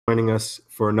joining us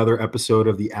for another episode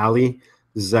of The Alley.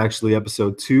 This is actually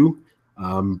episode 2,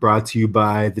 brought to you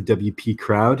by the WP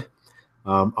Crowd.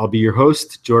 I'll be your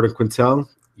host, Jordan Quintel.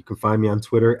 You can find me on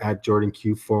Twitter at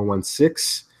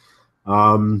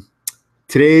JordanQ416.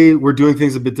 Today, we're doing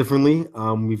things a bit differently.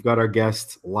 We've got our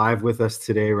guest live with us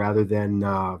today rather than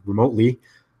remotely.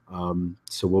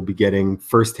 So we'll be getting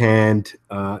firsthand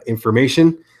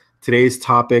information. Today's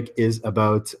topic is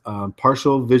about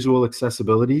partial visual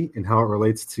accessibility and how it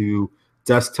relates to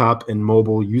desktop and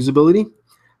mobile usability.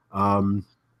 We're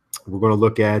going to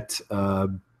look at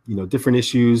different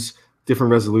issues, different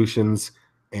resolutions,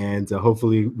 and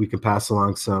hopefully we can pass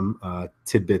along some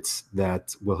tidbits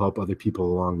that will help other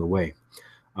people along the way.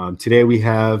 Today we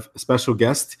have a special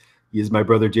guest. He is my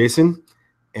brother Jason,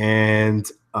 and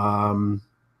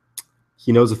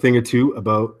he knows a thing or two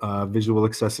about visual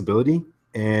accessibility.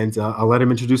 And I'll let him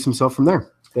introduce himself from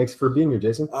there. Thanks for being here,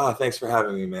 Jason. Thanks for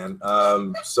having me, man.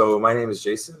 So my name is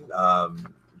Jason.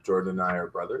 Jordan and I are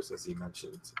brothers, as he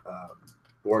mentioned.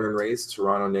 Born and raised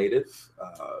Toronto native.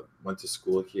 Went to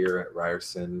school here at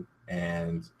Ryerson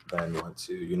and then went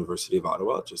to University of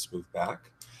Ottawa. Just moved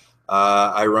back.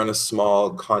 I run a small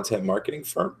content marketing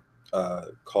firm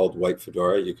called White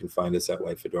Fedora. You can find us at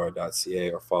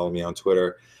whitefedora.ca or follow me on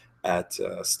Twitter at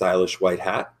Stylish White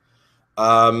Hat.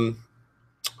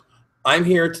 I'm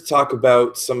here to talk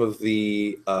about some of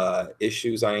the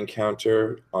issues I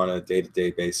encounter on a day-to-day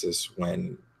basis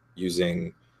when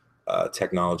using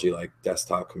technology like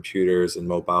desktop computers and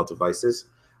mobile devices.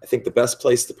 I think the best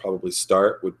place to probably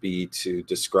start would be to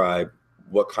describe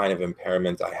what kind of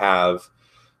impairment I have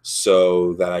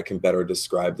so that I can better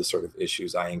describe the sort of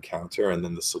issues I encounter and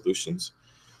then the solutions.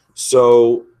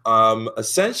 So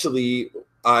essentially,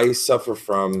 I suffer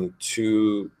from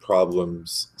two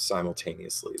problems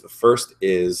simultaneously. The first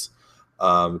is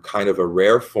kind of a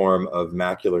rare form of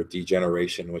macular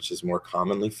degeneration, which is more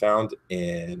commonly found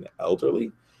in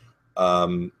elderly.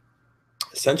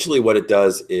 Essentially, what it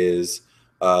does is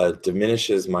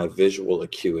diminishes my visual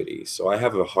acuity. So I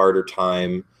have a harder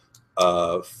time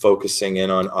focusing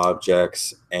in on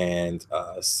objects and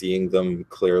seeing them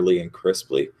clearly and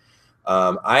crisply.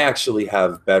 I actually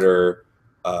have better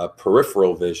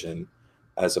peripheral vision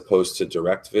as opposed to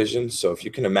direct vision. So if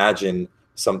you can imagine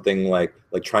something like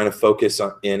trying to focus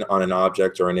in on an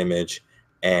object or an image,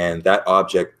 and that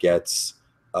object gets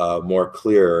more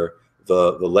clearer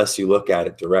the less you look at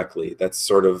it directly. That's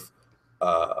sort of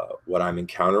what I'm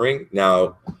encountering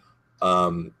now.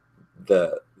 The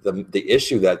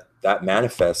issue that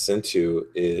manifests into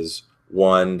is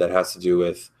one that has to do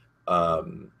with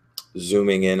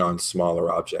zooming in on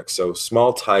smaller objects. So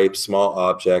small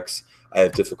objects, I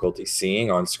have difficulty seeing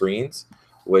on screens,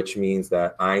 which means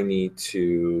that I need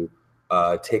to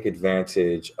take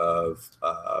advantage of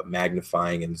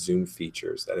magnifying and zoom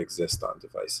features that exist on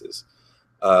devices.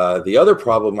 The other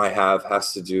problem I have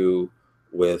has to do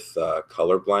with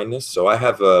color blindness. So I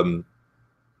have a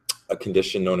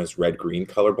condition known as red-green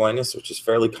color blindness, which is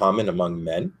fairly common among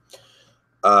men.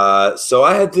 So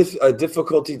I had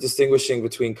difficulty distinguishing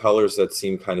between colors that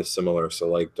seem kind of similar. So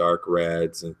like dark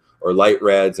reds or light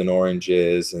reds and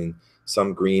oranges, and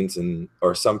some greens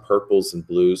or some purples and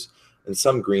blues, and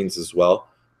some greens as well.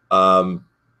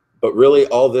 But really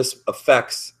all this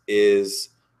affects is,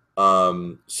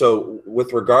 so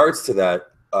with regards to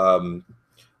that,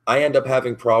 I end up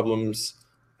having problems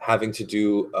having to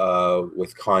do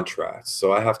with contrast.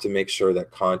 So I have to make sure that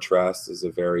contrast is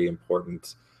a very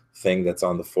important thing that's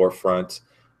on the forefront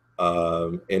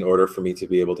in order for me to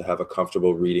be able to have a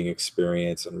comfortable reading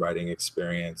experience and writing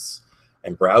experience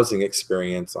and browsing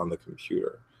experience on the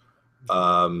computer.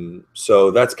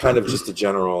 So that's kind of just a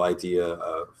general idea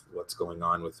of what's going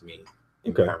on with me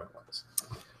impairment-wise.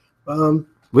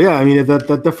 Well, yeah, I mean,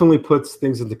 that definitely puts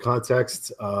things into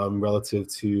context relative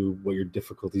to what your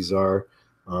difficulties are.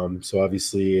 So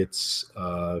obviously it's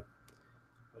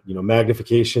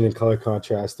magnification and color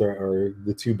contrast are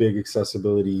the two big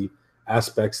accessibility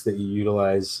aspects that you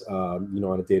utilize,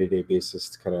 on a day-to-day basis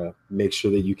to kind of make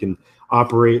sure that you can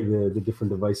operate the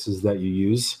different devices that you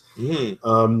use.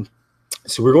 Mm-hmm.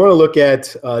 So we're going to look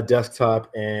at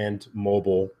desktop and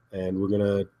mobile, and we're going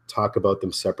to talk about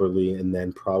them separately, and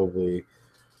then probably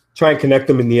try and connect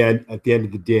them at the end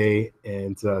of the day,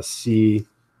 and see,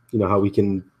 how we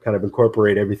can kind of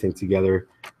incorporate everything together.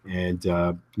 And,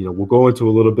 we'll go into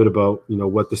a little bit about,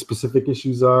 what the specific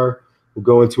issues are. We'll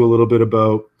go into a little bit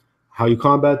about how you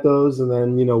combat those. And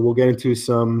then, we'll get into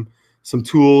some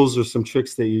tools or some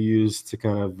tricks that you use to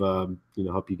kind of,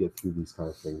 help you get through these kind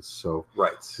of things. So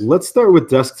right. Let's start with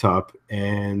desktop.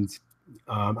 And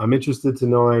I'm interested to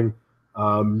knowing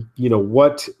You know,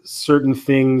 what certain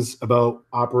things about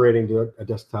operating a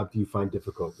desktop do you find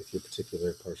difficult with your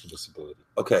particular partial disability?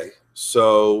 Okay,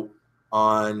 so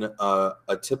on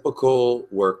a typical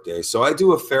work day, so I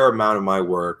do a fair amount of my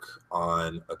work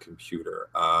on a computer.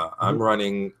 I'm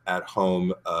running at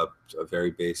home a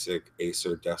very basic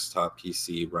Acer desktop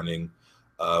PC running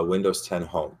Windows 10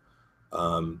 Home.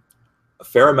 A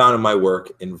fair amount of my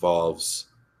work involves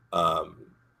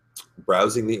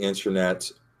browsing the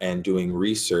internet and doing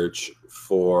research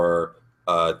for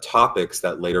topics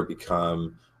that later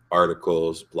become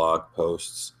articles, blog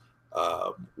posts,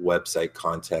 website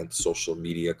content, social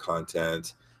media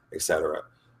content, etc.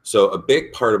 So a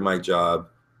big part of my job,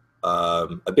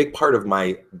 a big part of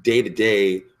my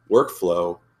day-to-day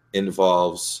workflow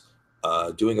involves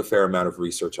doing a fair amount of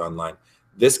research online.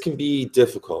 This can be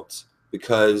difficult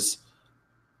because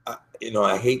you know,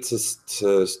 I hate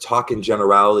to talk in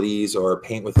generalities or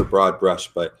paint with a broad brush,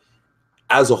 but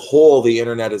as a whole, the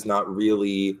internet is not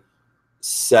really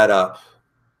set up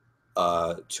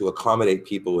to accommodate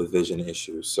people with vision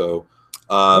issues. So,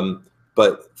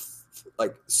 but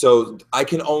like, so I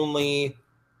can only,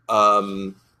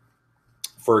 for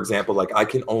example, like I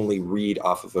can only read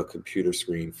off of a computer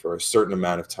screen for a certain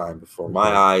amount of time before my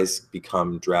eyes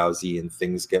become drowsy and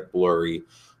things get blurry.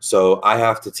 So I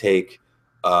have to take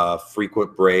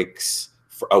frequent breaks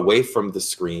away from the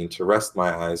screen to rest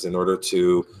my eyes in order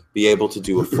to be able to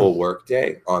do a full work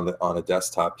day on a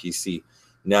desktop PC.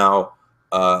 Now,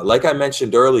 like I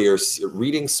mentioned earlier,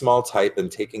 reading small type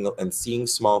and seeing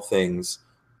small things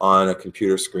on a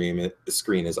computer screen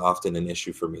is often an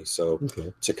issue for me. So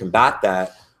to combat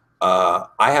that,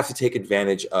 I have to take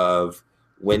advantage of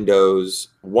Windows.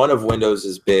 One of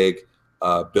Windows' big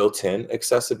built-in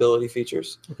accessibility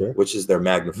features, which is their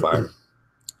magnifier.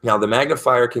 Now, the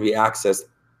magnifier can be accessed,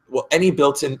 well, any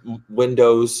built-in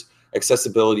Windows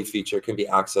accessibility feature can be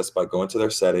accessed by going to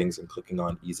their settings and clicking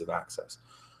on ease of access.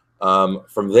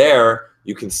 From there,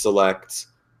 you can select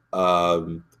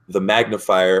the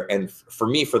magnifier. And for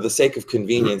me, for the sake of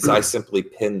convenience, I simply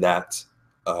pin that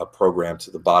program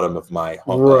to the bottom of my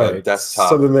home desktop.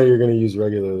 Something that you're going to use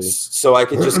regularly. So I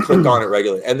can just click on it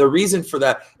regularly. And the reason for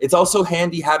that, it's also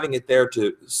handy having it there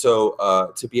to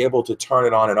be able to turn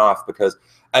it on and off, because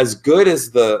as good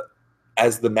as the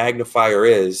magnifier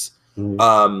is,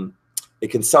 it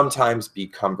can sometimes be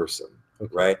cumbersome,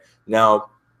 right?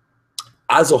 Now,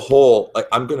 as a whole,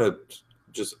 I'm gonna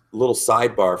just a little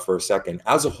sidebar for a second.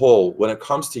 As a whole, when it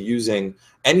comes to using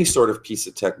any sort of piece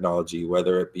of technology,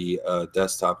 whether it be a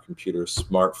desktop computer,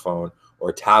 smartphone,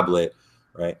 or tablet,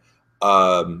 right?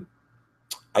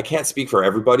 I can't speak for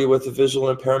everybody with a visual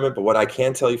impairment, but what I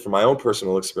can tell you from my own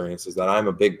personal experience is that I'm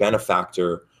a big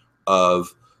benefactor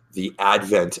of the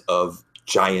advent of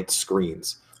giant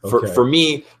screens. For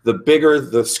me, the bigger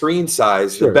the screen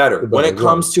size, the better when it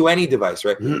comes to any device,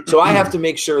 right? So I have to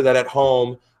make sure that at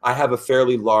home I have a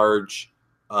fairly large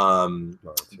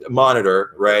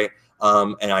monitor, right?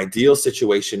 An ideal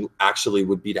situation actually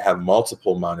would be to have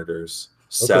multiple monitors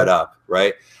set up,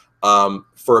 right?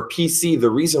 For a PC,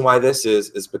 the reason why this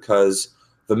is because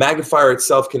the magnifier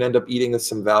itself can end up eating up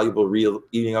some valuable real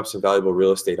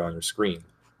estate on your screen,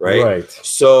 right?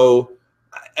 So,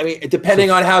 I mean, depending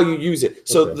on how you use it.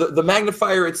 So the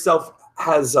magnifier itself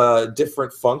has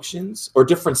different functions or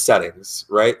different settings,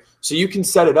 right? So you can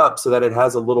set it up so that it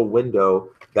has a little window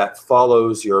that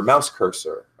follows your mouse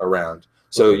cursor around.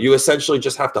 So you essentially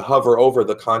just have to hover over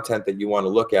the content that you want to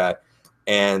look at,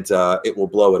 and it will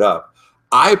blow it up.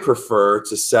 I prefer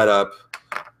to set up,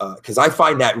 because I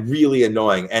find that really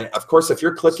annoying. And of course, if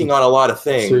you're clicking on a lot of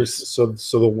things,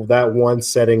 that one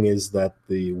setting is that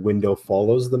the window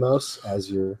follows the mouse as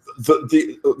you're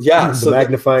the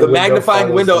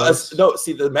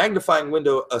magnifying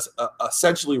window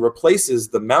essentially replaces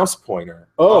the mouse pointer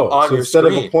on your instead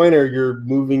screen. Of a pointer, you're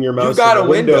moving your mouse. You've got a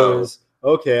window.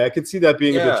 Okay, I could see that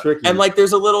being a bit tricky. And like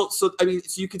there's a little, so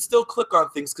you can still click on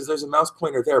things because there's a mouse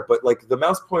pointer there, but like the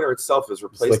mouse pointer itself is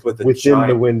replaced with a within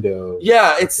the window.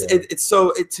 Yeah,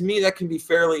 to me that can be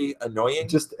fairly annoying.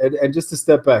 Just to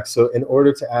step back. So in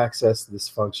order to access this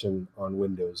function on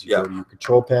Windows, you go to your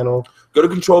control panel. Go to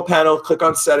control panel, click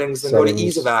on settings, and go to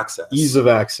ease of access. Ease of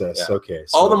access. Yeah. Okay.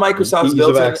 So all the Microsoft's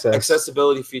built-in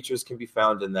accessibility features can be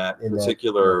found in that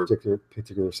particular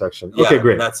section. Yeah, okay,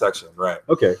 great. In that section, right?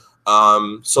 Okay.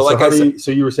 So like I said,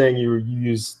 so you were saying you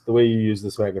use the way you use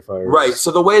this magnifier, right? So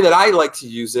the way that I like to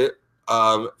use it,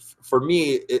 for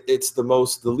me, it's the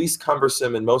least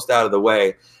cumbersome and most out of the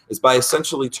way is by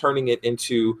essentially turning it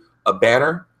into a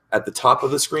banner at the top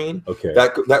of the screen. Okay.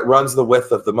 That runs the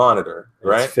width of the monitor,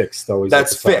 right? It's fixed always.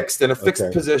 That's fixed in a fixed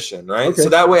Okay. position, right? Okay. So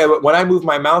that way, when I move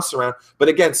my mouse around, but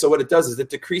again, so what it does is it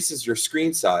decreases your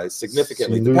screen size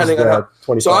significantly, So you depending lose on that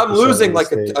how. 25% So I'm losing real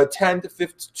like estate. a 10 to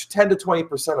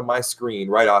 20% of my screen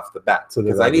right off the bat, So the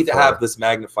because I need to magnifier. have this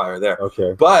magnifier there.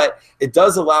 Okay. But it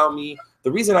does allow me.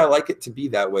 The reason I like it to be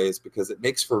that way is because it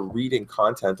makes for reading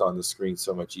content on the screen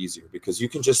so much easier, because you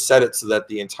can just set it so that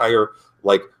the entire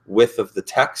like width of the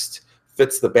text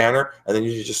fits the banner, and then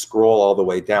you just scroll all the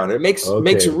way down. It makes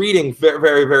reading very,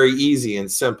 very, very easy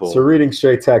and simple. So reading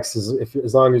straight text is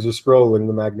as long as you're scrolling,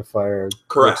 the magnifier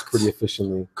works pretty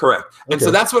efficiently. Correct. Okay. And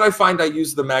so that's what I find I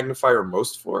use the magnifier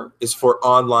most for, is for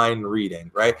online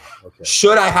reading, right? Okay.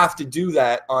 Should I have to do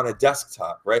that on a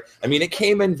desktop, right? I mean, it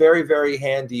came in very, very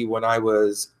handy when I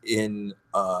was in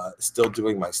still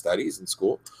doing my studies in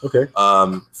school. Okay.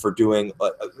 For doing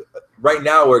right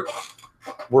now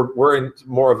we're in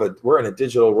a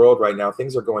digital world right now.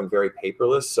 Things are going very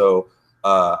paperless. So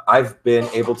I've been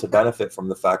able to benefit from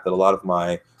the fact that a lot of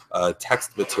my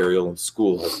text material in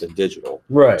school has been digital.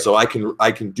 Right. So I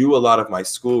can do a lot of my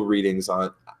school readings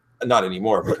on, not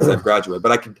anymore because I've graduated,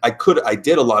 but I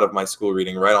did a lot of my school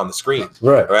reading right on the screen.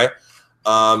 Right. Right.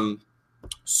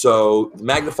 So the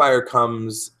magnifier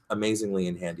comes amazingly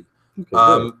in handy.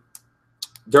 Okay,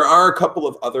 there are a couple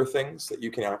of other things that you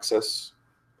can access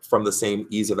from the same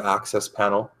ease of access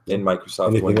panel in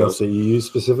Microsoft Anything Windows. else that you use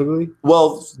specifically?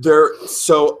 Well,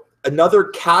 so another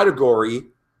category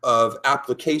of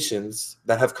applications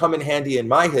that have come in handy in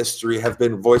my history have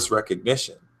been voice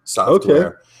recognition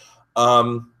software.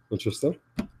 Okay. Interesting.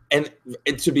 And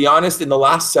to be honest, in the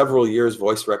last several years,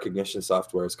 voice recognition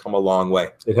software has come a long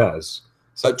way. It has.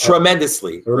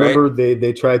 Tremendously. I remember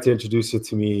they tried to introduce it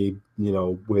to me,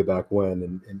 way back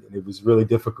when, and it was really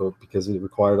difficult because it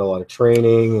required a lot of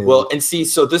training. And see,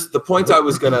 so the point I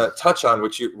was going to touch on,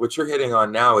 which you're hitting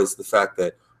on now, is the fact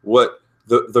that what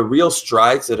the real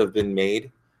strides that have been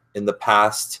made in the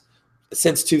past,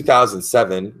 since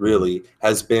 2007, really,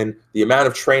 has been the amount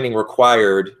of training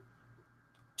required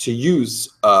to use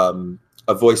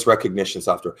a voice recognition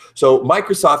software. So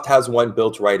Microsoft has one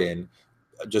built right in,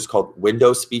 just called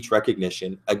Windows Speech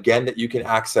Recognition, again, that you can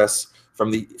access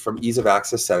from ease of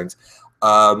access settings.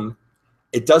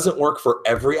 It doesn't work for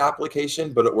every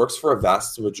application, but it works for a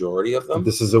vast majority of them.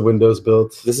 This is a Windows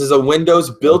built? This is a Windows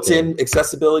built-in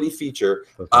accessibility feature.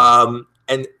 Okay.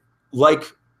 And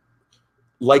like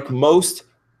most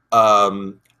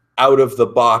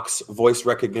out-of-the-box voice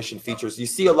recognition features, you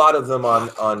see a lot of them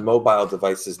on mobile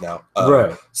devices now.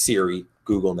 Right. Siri,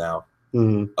 Google Now,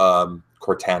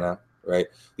 Cortana. Right.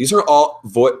 These are all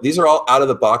out of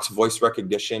the box voice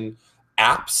recognition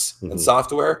apps and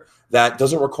software that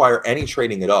doesn't require any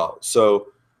training at all. So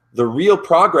the real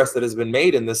progress that has been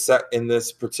made in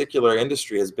this particular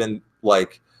industry has been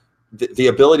like the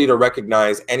ability to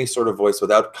recognize any sort of voice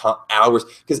without hours.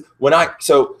 Because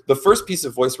so the first piece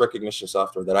of voice recognition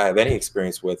software that I have any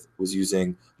experience with was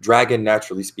using Dragon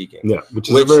Naturally Speaking. Yeah, which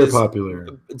is very popular.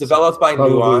 Developed by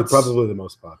Nuance. Probably the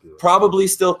most popular. Probably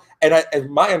still. And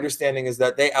my understanding is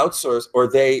that they outsource or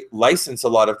they license a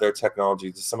lot of their technology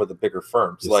to some of the bigger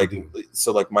firms. Yes,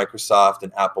 like Microsoft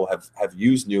and Apple have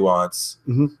used Nuance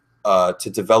to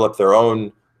develop their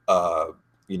own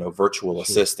virtual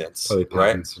assistants,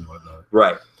 right? And whatnot.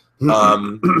 Right.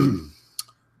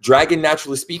 Dragon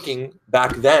Naturally Speaking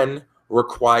back then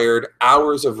required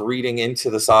hours of reading into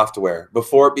the software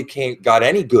before it got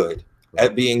any good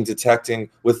at detecting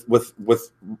with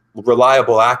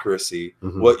reliable accuracy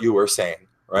what you were saying,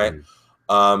 right?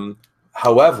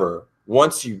 However,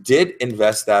 once you did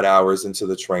invest that hours into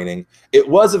the training, it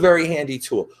was a very handy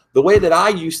tool. The way that I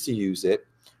used to use it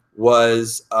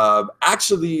was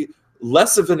actually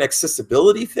less of an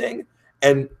accessibility thing,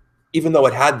 and even though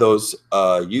it had those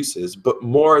uses, but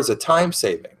more as a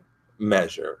time-saving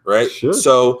measure, right? Sure.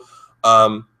 So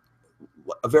a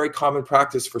very common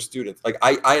practice for students, like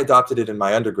I adopted it in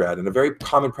my undergrad, and a very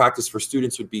common practice for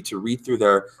students would be to read through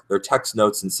their text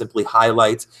notes and simply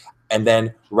highlight and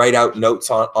then write out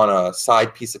notes on a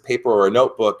side piece of paper or a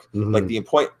notebook, like the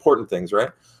important things,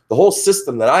 right? The whole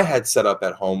system that I had set up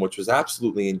at home, which was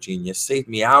absolutely ingenious, saved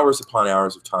me hours upon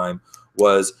hours of time,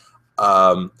 was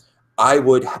I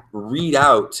would read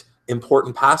out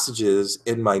important passages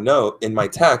in my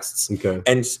texts,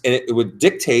 and it would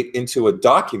dictate into a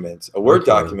document, a Word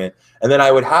document, and then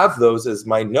I would have those as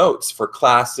my notes for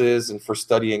classes and for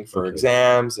studying for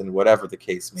exams and whatever the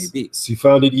case may be. So you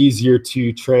found it easier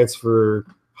to transfer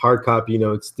hard copy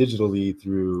notes digitally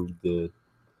through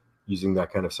using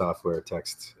that kind of software,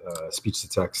 speech to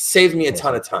text. Saved me a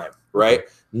ton of time, right?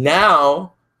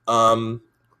 Now,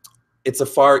 it's a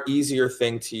far easier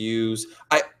thing to use.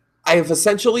 I have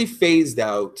essentially phased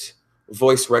out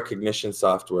voice recognition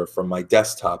software from my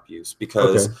desktop use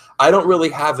because Okay. I don't really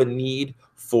have a need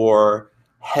for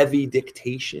heavy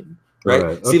dictation, right?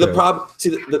 Right. See, Okay.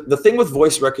 the thing with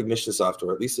voice recognition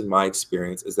software, at least in my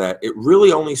experience, is that it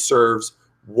really only serves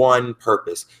one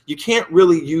purpose. You can't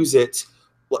really use it.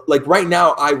 Like right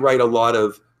now, I write a lot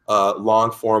of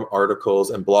long form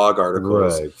articles and blog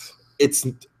articles. Right. It's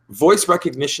voice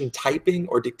recognition typing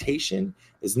or dictation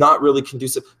is not really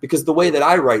conducive, because the way that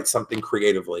I write something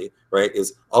creatively, right,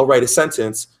 is I'll write a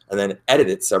sentence and then edit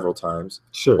it several times,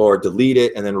 Sure. or delete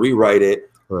it and then rewrite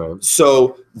it. Right.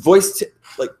 So voice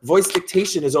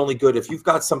dictation is only good if you've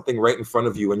got something right in front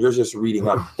of you and you're just reading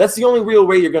out. That's the only real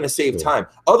way you're going to save time.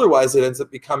 Otherwise, it ends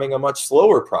up becoming a much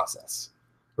slower process.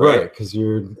 Right, because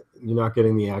you're not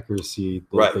getting the accuracy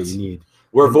that you need.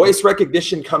 Where voice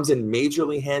recognition comes in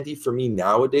majorly handy for me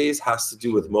nowadays has to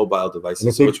do with mobile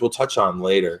devices, which we'll touch on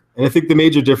later. And I think the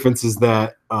major difference is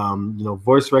that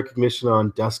voice recognition on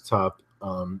desktop,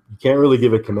 you can't really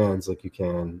give it commands like you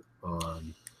can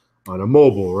on a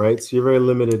mobile, right? So you're very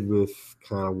limited with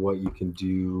kind of what you can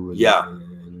do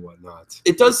and whatnot.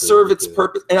 It does serve its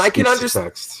purpose, and I can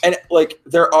understand. And like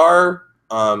there are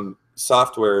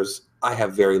softwares I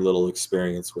have very little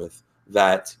experience with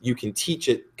that you can teach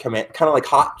it command, kind of like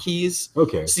hotkeys.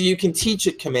 Okay. So you can teach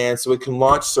it commands so it can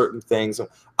launch certain things.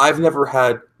 I've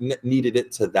never needed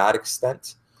it to that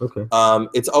extent. Okay.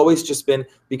 It's always just been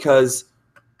because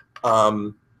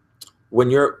when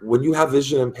you have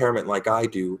vision impairment like I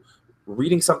do,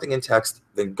 reading something in text,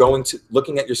 then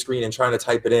looking at your screen and trying to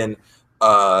type it in,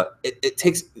 it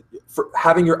takes, for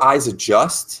having your eyes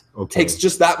adjust, takes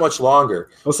just that much longer.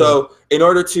 So in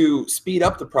order to speed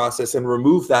up the process and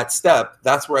remove that step,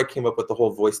 that's where I came up with the whole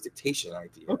voice dictation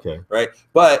idea. Right.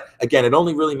 But again, it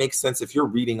only really makes sense if you're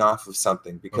reading off of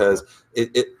something, because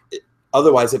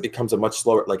otherwise it becomes a much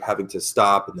slower, like having to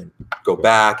stop and then go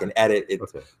back and edit it.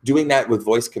 Doing that with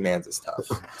voice commands is tough.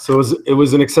 So it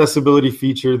was an accessibility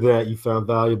feature that you found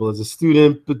valuable as a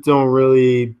student, but don't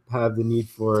really have the need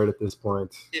for it at this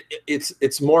point.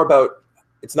 It's more about,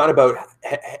 it's not about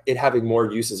it having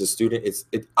more use as a student.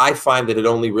 I find that it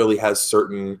only really has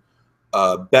certain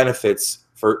benefits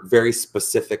for very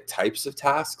specific types of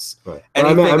tasks. Right.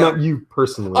 I meant you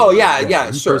personally. Oh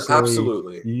yeah, sure,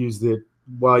 absolutely. You used it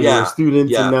while you were a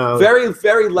student, and now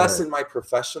very less in my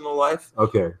professional life.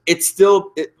 Okay. It's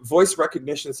still, voice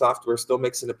recognition software still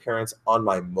makes an appearance on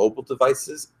my mobile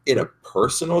devices in a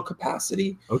personal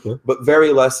capacity. Okay. But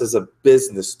very less as a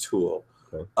business tool.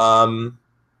 Okay.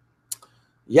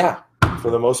 Yeah,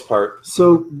 for the most part.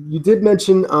 So you did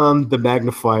mention the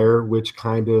magnifier, which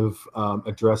kind of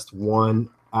addressed one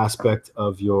aspect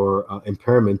of your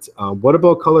impairment. What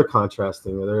about color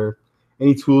contrasting? Are there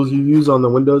any tools you use on the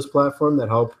Windows platform that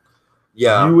help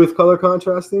you with color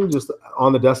contrasting, just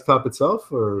on the desktop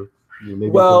itself, or maybe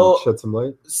you can shed some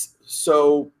light?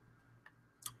 So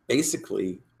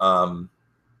basically,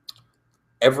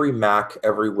 every Mac,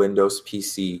 every Windows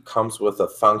PC comes with a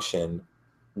function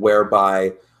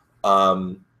whereby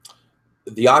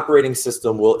the operating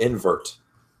system will invert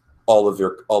all of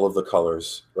the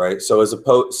colors, right?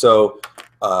 So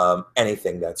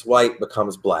anything that's white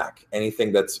becomes black.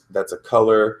 Anything that's a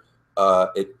color,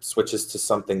 it switches to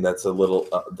something that's a little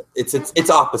it's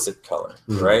opposite color,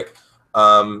 right?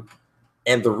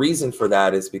 And the reason for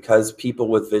that is because people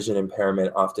with vision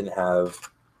impairment often have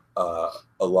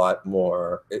a lot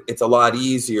more. It's a lot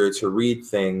easier to read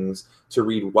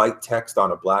white text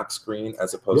on a black screen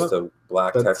as opposed to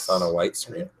black text on a white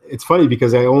screen. It's funny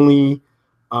because I only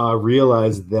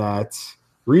realized that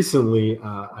recently.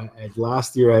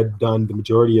 Last year I'd done the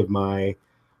majority of my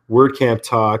WordCamp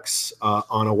talks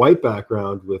on a white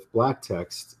background with black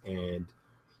text, and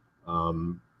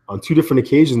on two different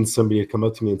occasions somebody had come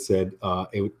up to me and said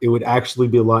it would actually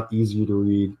be a lot easier to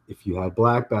read if you had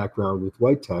black background with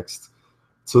white text.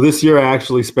 So this year I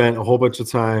actually spent a whole bunch of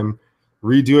time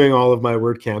redoing all of my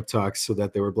WordCamp talks so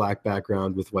that they were black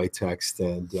background with white text,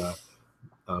 and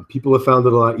people have found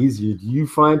it a lot easier. Do you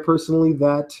find personally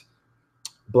that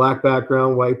black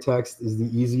background, white text is the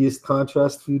easiest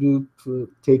contrast for you to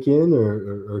take in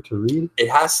or to read? It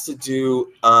has to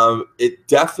do, it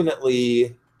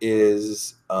definitely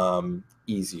is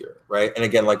easier, right? And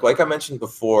again, like I mentioned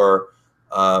before,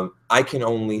 I can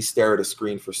only stare at a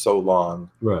screen for so long,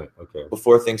 right? Okay.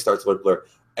 Before things start to look blurry.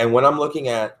 And when I'm looking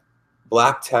at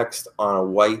black text on a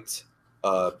white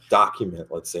document,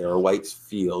 let's say, or a white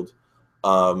field,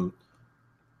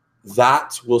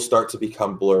 that will start to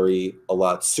become blurry a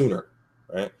lot sooner,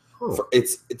 right?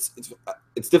 It's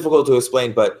difficult to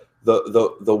explain, but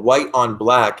the white on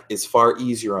black is far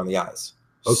easier on the eyes.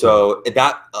 Okay. So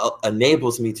that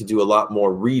enables me to do a lot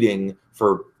more reading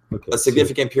for a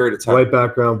significant period of time. White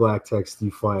background, black text,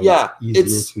 you find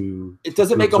easier to. It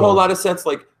doesn't make a whole lot of sense.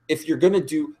 Like if you're gonna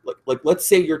do like let's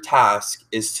say your task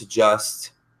is to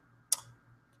just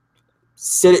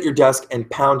sit at your desk and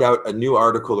pound out a new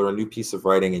article or a new piece of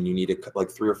writing, and you need like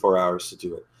 3 or 4 hours to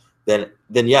do it. Then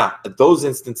yeah, at those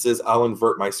instances, I'll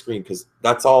invert my screen because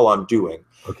that's all I'm doing.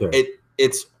 Okay.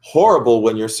 It's horrible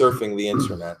when you're surfing the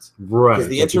internet, right? Because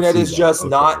the internet is just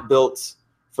not built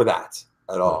for that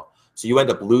at all. So you end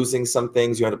up losing some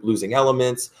things. You end up losing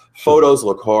elements. Sure. Photos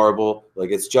look horrible.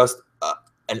 Like it's just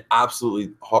an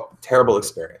absolutely terrible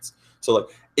experience. So like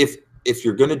if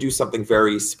you're going to do something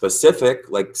very specific,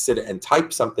 like sit and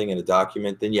type something in a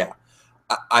document, then yeah,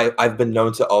 I've been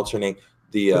known to alternate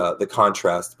the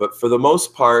contrast. But for the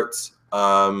most part,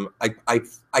 I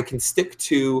can stick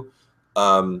to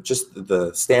just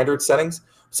the standard settings.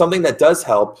 Something that does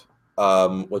help,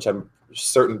 which I'm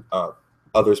certain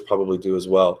others probably do as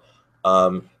well,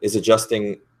 is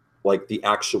adjusting like the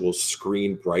actual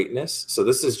screen brightness. So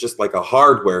this is just like a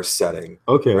hardware setting.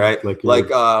 Okay. Right.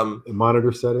 Like a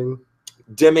monitor setting.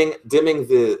 Dimming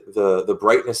the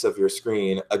brightness of your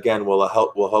screen again will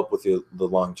help with the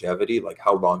longevity, like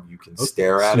how long you can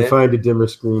stare at it. You find a dimmer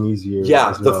screen easier.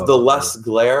 Yeah, the less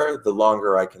glare, the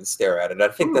longer I can stare at it. I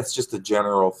think that's just a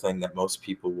general thing that most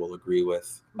people will agree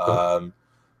with. Okay.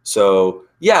 So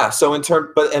yeah, so in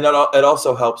turn, but and it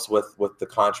also helps with the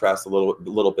contrast a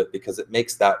little bit because it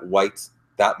makes that white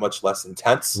that much less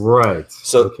intense. Right.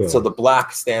 So the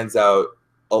black stands out,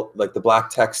 like the black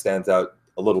text stands out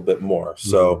a little bit more.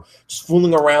 So just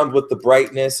fooling around with the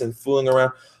brightness and fooling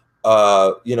around,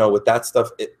 with that stuff,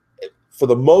 it for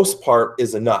the most part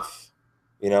is enough,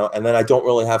 and then I don't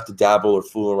really have to dabble or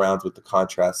fool around with the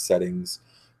contrast settings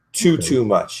too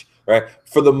much, right?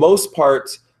 For the most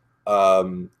part,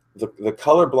 the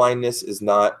color blindness is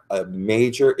not a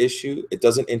major issue. It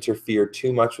doesn't interfere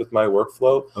too much with my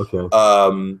workflow.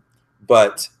 Okay.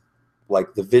 But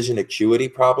like the vision acuity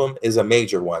problem is a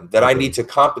major one that I need to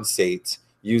compensate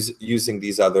using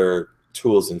these other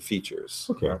tools and features.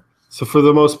 Okay. So for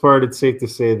the most part, it's safe to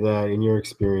say that in your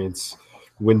experience,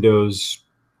 Windows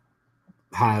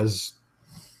has,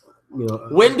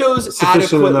 Windows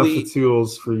sufficient enough adequately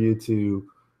tools for you to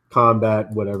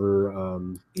combat whatever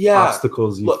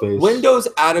obstacles you face. Windows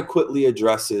adequately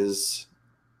addresses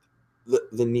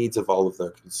the needs of all of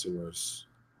their consumers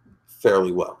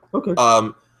fairly well. Okay.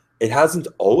 It hasn't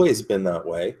always been that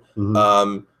way.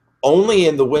 Mm-hmm. Only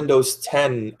in the Windows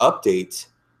 10 update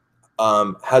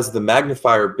has the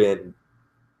magnifier been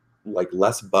like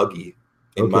less buggy,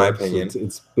 in my opinion. So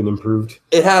it's been improved.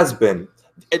 It has been,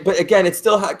 but again, it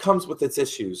still comes with its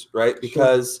issues, right?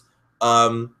 Because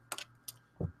that,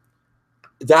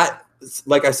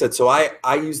 like I said, so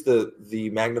I use the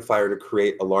magnifier to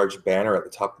create a large banner at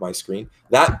the top of my screen.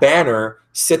 That banner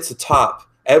sits atop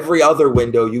every other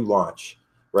window you launch,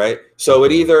 right? So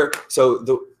the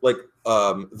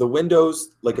Windows,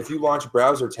 like if you launch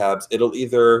browser tabs, it'll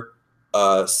either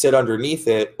sit underneath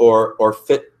it or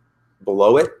fit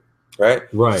below it, right?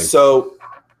 Right. So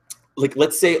like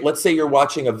let's say you're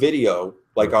watching a video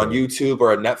like on YouTube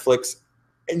or a Netflix,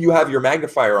 and you have your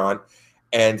magnifier on,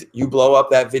 and you blow up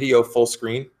that video full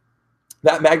screen.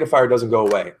 That magnifier doesn't go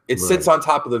away. It sits on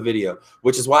top of the video,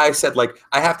 which is why I said, like,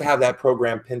 I have to have that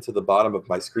program pinned to the bottom of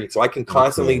my screen so I can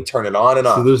constantly turn it on and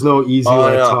off. So there's no easy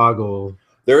toggle.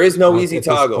 There is no easy at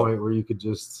toggle. This point where you could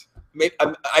just.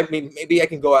 Maybe I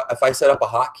can go if I set up a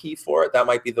hotkey for it. That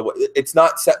might be the way. It's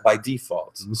not set by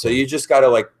default, so you just gotta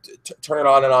like turn it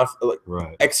on and off. Like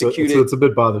execute it. So it's a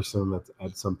bit bothersome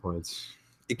at some points.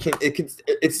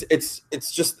 It's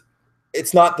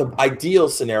not the ideal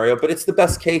scenario, but it's the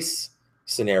best case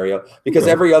scenario because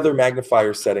every other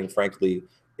magnifier setting, frankly,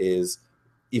 is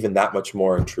even that much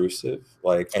more intrusive,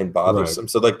 like and bothersome.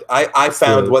 So like I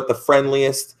found what the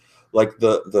friendliest, like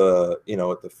they're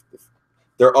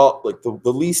all like the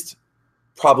least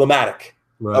problematic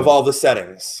of all the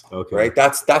settings. Right.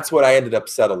 That's what I ended up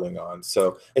settling on.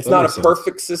 So it's not a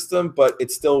perfect system, but it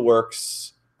still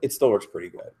works. It still works pretty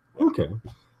good. Okay.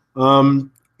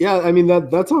 Yeah, I mean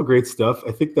that's all great stuff.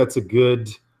 I think that's a good,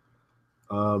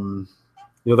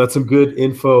 that's some good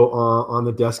info on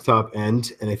the desktop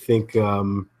end, and I think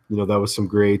that was some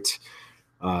great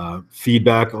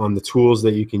feedback on the tools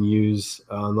that you can use.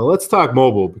 Now let's talk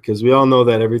mobile because we all know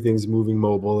that everything's moving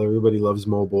mobile. Everybody loves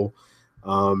mobile.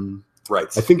 Right.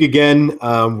 I think again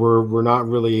we're not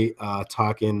really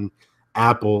talking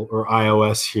Apple or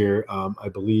iOS here. I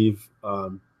believe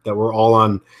that we're all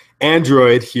on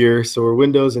Android here, so we're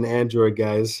Windows and Android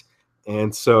guys.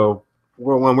 And so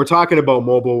when we're talking about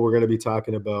mobile, we're going to be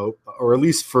talking about, or at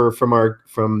least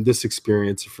from this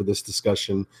experience, for this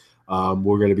discussion,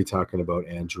 we're going to be talking about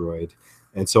Android.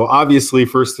 And so obviously,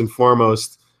 first and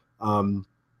foremost,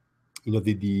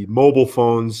 the mobile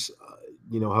phones,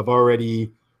 have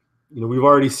already, we've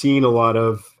already seen a lot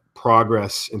of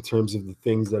progress in terms of the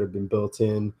things that have been built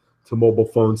in to mobile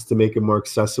phones to make it more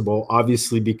accessible.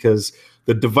 Obviously, because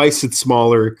the device is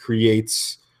smaller, it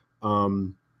creates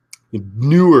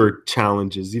newer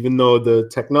challenges. Even though the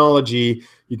technology,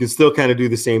 you can still kind of do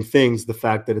the same things, the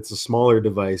fact that it's a smaller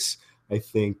device, I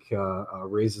think,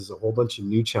 raises a whole bunch of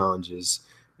new challenges.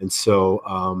 And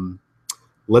so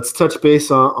let's touch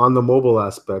base on the mobile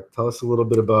aspect. Tell us a little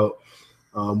bit about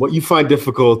what you find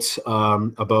difficult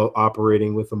about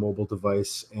operating with a mobile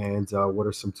device, and what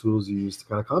are some tools you use to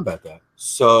kind of combat that?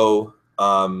 So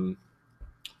the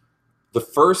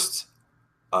first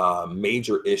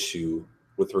major issue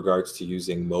with regards to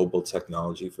using mobile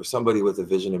technology for somebody with a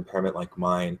vision impairment like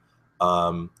mine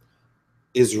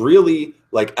is really,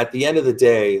 like, at the end of the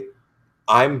day,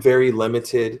 I'm very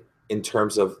limited in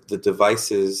terms of the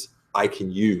devices I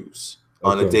can use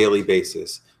on a daily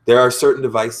basis. There are certain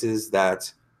devices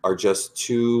that are just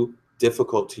too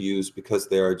difficult to use because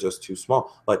they are just too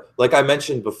small. Like I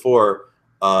mentioned before,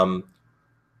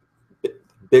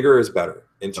 bigger is better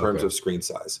in terms of screen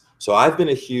size. So I've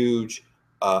been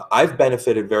I've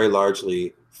benefited very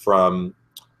largely from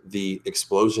the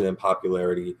explosion in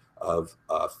popularity of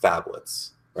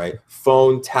phablets, right?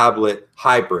 Phone, tablet,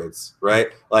 hybrids, right?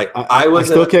 Like I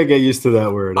still can't get used to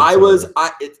that word.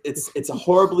 It's a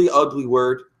horribly ugly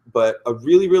word, but a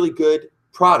really, really good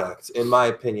product, in my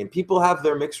opinion. People have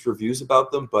their mixed reviews about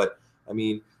them, but I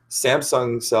mean,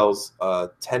 Samsung sells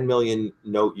 10 million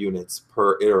Note units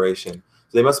per iteration.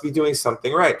 So they must be doing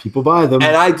something right. People buy them,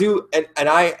 and I do.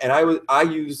 I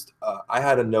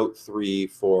had a Note 3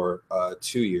 for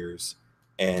 2 years,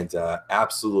 and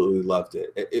absolutely loved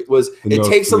it. It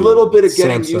takes a little bit of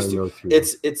getting used to.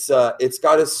 It's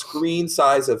got a screen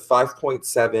size of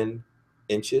 5.7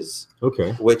 inches.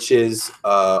 Okay. Which is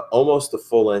almost a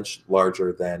full inch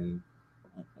larger than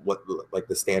like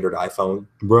the standard iPhone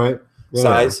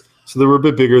size. So they were a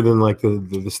bit bigger than like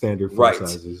the standard phone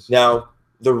sizes. Now,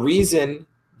 the reason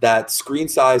that screen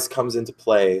size comes into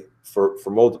play for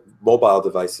mobile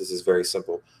devices is very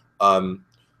simple. The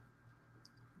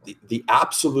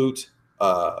absolute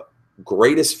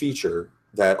greatest feature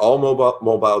that all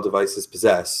mobile devices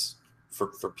possess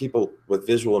for people with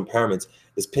visual impairments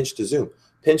is pinch to zoom.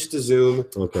 Pinch to zoom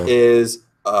is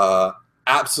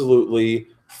absolutely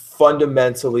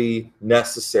fundamentally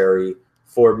necessary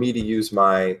for me to use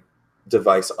my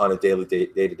device on a daily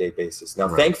day-to-day basis. Now,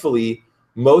 thankfully,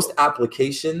 most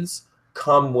applications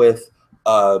come with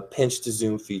pinch to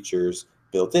zoom features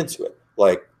built into it,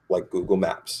 like Google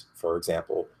Maps, for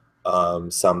example,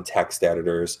 some text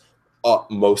editors,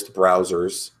 most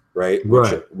browsers,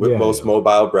 most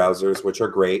mobile browsers, which are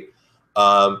great.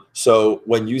 So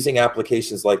when using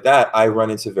applications like that, I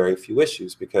run into very few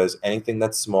issues because anything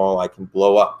that's small, I can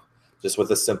blow up just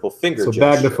with a simple finger gesture.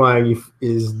 Magnifying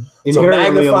is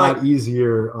inherently a lot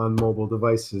easier on mobile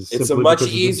devices. It's a much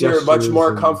easier, much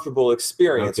more comfortable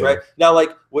experience, right? Now,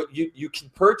 like what you can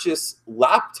purchase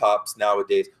laptops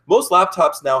nowadays. Most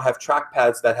laptops now have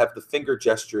trackpads that have the finger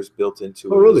gestures built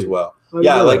into it as well.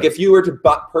 Like if you were to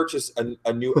purchase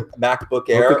a new MacBook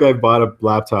Air. I don't think I bought a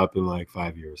laptop in like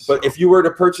 5 years. But if you were to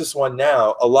purchase one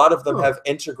now, a lot of them have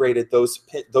integrated those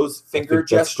finger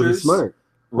gestures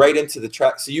right into the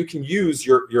track, so you can use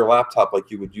your laptop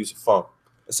like you would use a phone,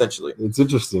 essentially. It's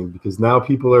interesting because now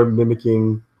people are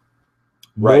mimicking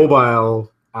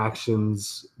mobile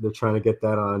actions. They're trying to get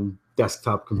that on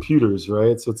desktop computers,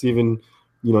 right? So it's even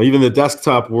the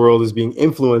desktop world is being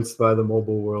influenced by the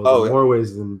mobile world in more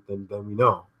ways than we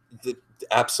know.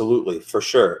 Absolutely, for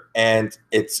sure. And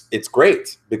it's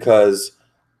great because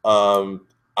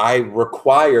I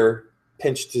require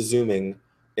pinch to zooming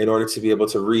in order to be able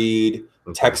to read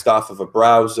text off of a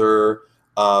browser.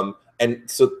 And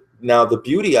so now the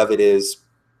beauty of it is,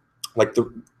 like,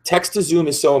 the text to zoom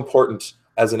is so important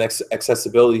as an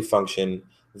accessibility function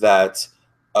that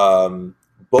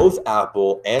both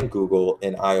Apple and Google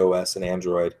in iOS and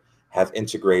Android have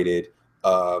integrated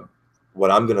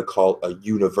what I'm going to call a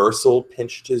universal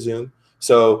pinch to zoom.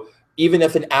 So even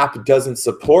if an app doesn't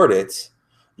support it,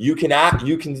 you can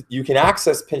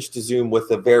access pinch to zoom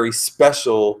with a very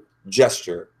special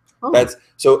gesture.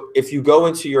 So if you go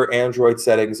into your Android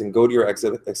settings and go to your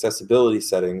accessibility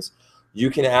settings,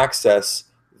 you can access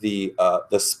the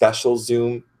special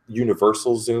zoom,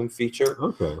 universal zoom feature.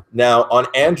 Now on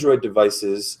Android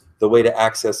devices, the way to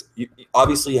access,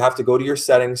 obviously you have to go to your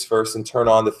settings first and turn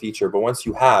on the feature. But once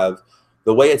you have,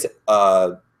 the way it's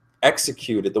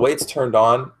executed, the way it's turned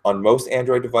on most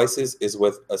Android devices is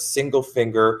with a single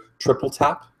finger triple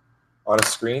tap on a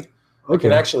screen. Okay. I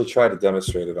can actually try to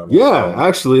demonstrate it on my phone.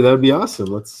 Actually, that'd be awesome.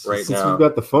 Let's right since now. we've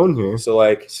got the phone here. So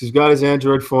like, so he's got his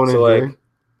Android phone in here.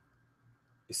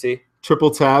 You see?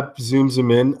 Triple tap zooms him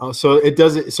in. So it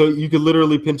does it. So you could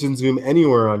literally pinch and zoom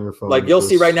anywhere on your phone. Like you'll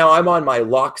see right now, I'm on my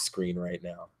lock screen right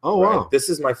now. Oh wow! This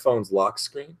is my phone's lock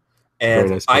screen,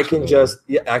 and nice I can just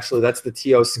actually that's the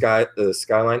TO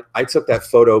skyline. I took that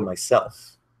photo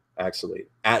myself, actually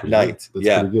at night. That's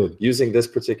pretty good. Using this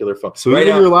particular phone. So right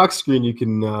even your lock screen, you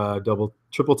can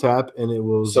triple tap, and it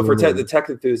will. So for the tech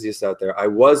enthusiasts out there, I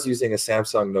was using a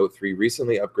Samsung Note 3,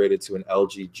 recently upgraded to an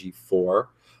LG G4.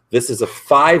 This is a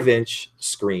 5-inch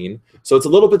screen, so it's a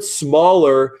little bit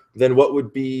smaller than what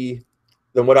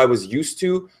I was used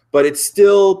to, but it's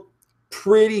still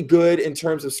pretty good in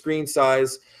terms of screen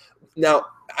size. Now,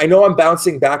 I know I'm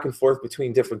bouncing back and forth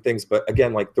between different things, but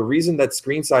again, like the reason that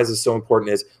screen size is so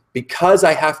important is because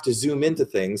I have to zoom into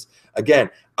things. Again,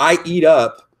 I eat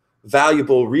up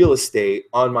valuable real estate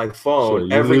on my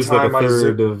phone every time I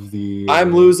zoom.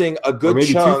 I'm losing a good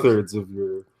chunk. Maybe 2/3 of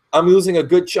your. I'm losing a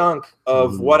good chunk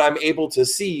of what I'm able to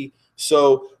see.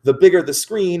 So the bigger the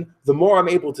screen, the more I'm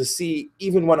able to see,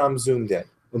 even when I'm zoomed in.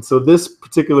 And so this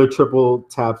particular triple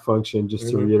tap function, just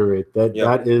to reiterate,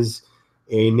 that is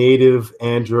a native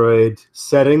Android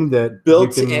setting that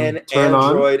built-in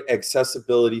Android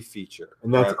accessibility feature.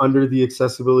 And that's under the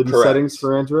accessibility settings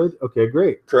for Android? Okay,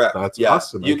 great. Correct. That's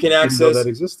awesome. You can access that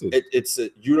existed. It's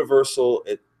a universal.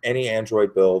 Any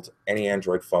Android build, any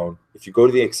Android phone. If you go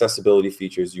to the accessibility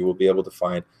features, you will be able to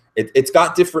find it's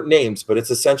got different names, but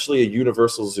it's essentially a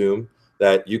universal zoom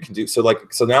that you can do. So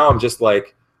now I'm just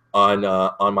like on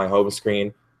my home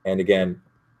screen, and again,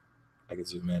 I can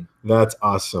zoom in. That's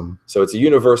awesome. So it's a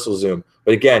universal zoom,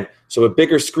 but again, so a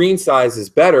bigger screen size is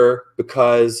better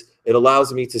because it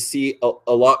allows me to see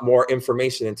a lot more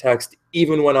information and text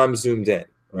even when I'm zoomed in.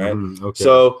 Right. Okay.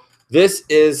 So this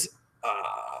is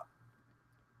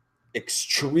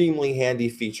extremely handy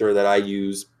feature that I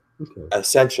use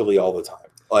essentially all the time.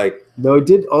 Like, now I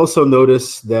did also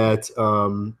notice that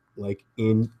like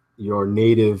in your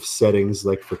native settings,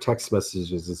 like for text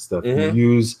messages and stuff, you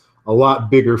use a lot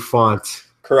bigger font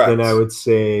than I would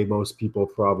say most people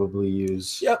probably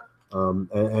use. Yep.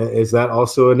 Is that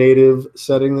also a native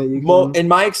setting that you can? In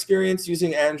my experience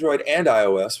using Android and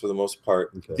iOS for the most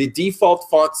part, the default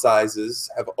font sizes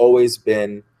have always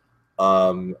been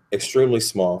extremely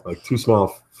small, like too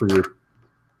small for your.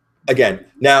 Again,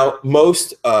 now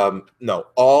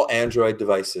all Android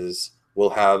devices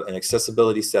will have an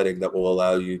accessibility setting that will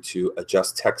allow you to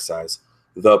adjust text size.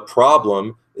 The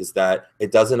problem is that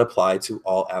it doesn't apply to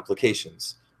all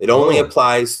applications. It only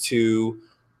applies to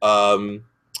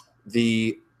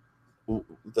the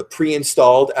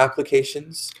pre-installed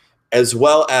applications, as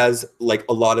well as like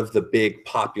a lot of the big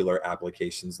popular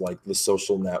applications like the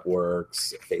social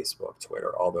networks, Facebook,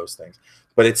 Twitter, all those things.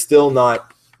 But it's still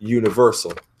not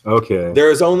universal. Okay.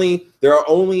 There are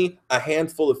only a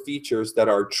handful of features that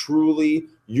are truly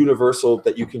universal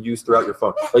that you can use throughout your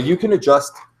phone. Like you can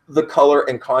adjust the color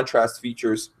and contrast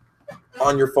features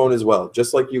on your phone as well,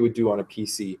 just like you would do on a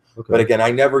PC. But again, I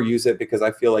never use it because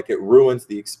I feel like it ruins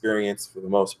the experience for the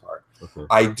most part.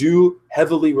 I do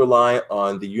heavily rely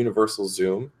on the universal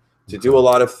zoom to do a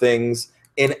lot of things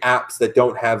in apps that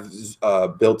don't have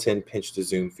built-in pinch to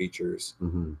zoom features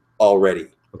already,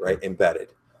 right, embedded.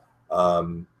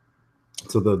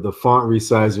 So the font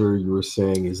resizer you were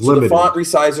saying is limited. The font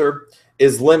resizer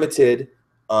is limited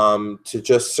to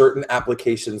just certain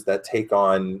applications that take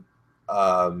on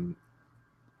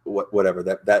whatever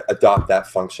that adopt that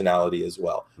functionality as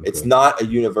well. It's not a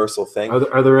universal thing.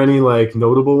 Are there any like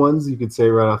notable ones you could say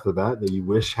right off the bat that you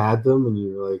wish had them and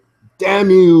you're like, damn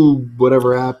you,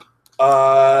 whatever app?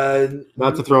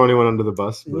 Not to throw anyone under the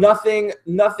bus. But.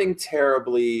 Nothing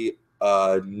terribly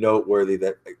noteworthy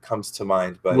that comes to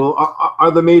mind. But well,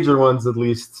 are the major ones at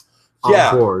least?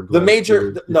 On board, the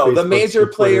like the major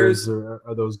players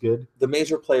are those good? The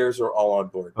major players are all on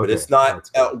board, but it's not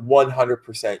a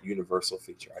 100% universal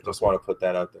feature. I just want to put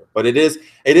that out there. But it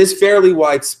is fairly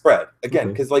widespread. Again,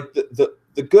 because like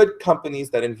the good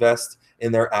companies that invest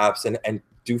in their apps and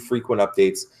do frequent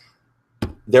updates,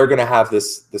 they're going to have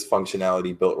this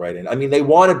functionality built right in. I mean, they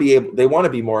want to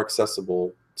be more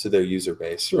accessible to their user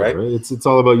base, right? It's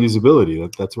all about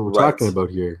usability. That's what we're talking about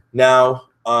here. Now,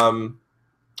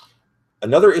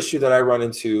 another issue that I run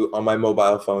into on my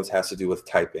mobile phones has to do with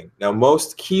typing. Now,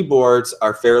 most keyboards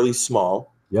are fairly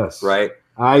small. Yes. Right?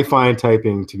 I find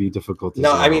typing to be difficult as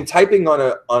No, well. I mean, typing on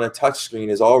a touch screen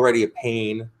is already a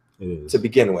pain to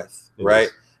begin with, right?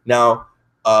 Now,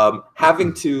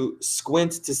 having to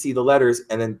squint to see the letters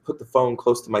and then put the phone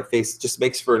close to my face just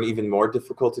makes for an even more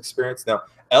difficult experience. Now,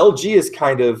 LG is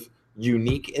kind of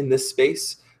unique in this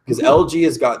space because LG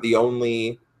has got the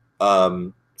only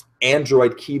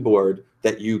Android keyboard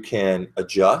that you can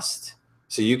adjust.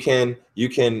 So you can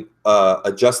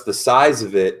adjust the size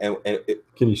of it, and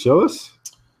can you show us?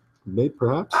 Maybe,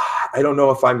 perhaps. I don't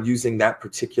know if I'm using that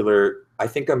particular. I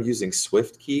think I'm using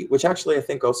Swift key, which actually I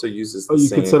think also uses the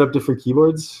same. You can set up different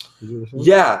keyboards.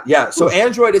 Yeah, yeah. So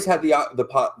Android has had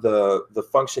the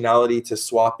functionality to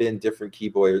swap in different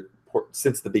keyboard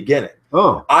since the beginning.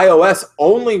 iOS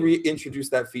only reintroduced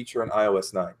that feature in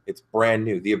iOS 9. It's brand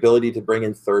new. The ability to bring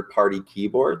in third-party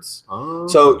keyboards.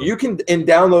 So you can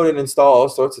download and install all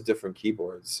sorts of different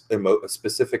keyboards,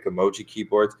 specific emoji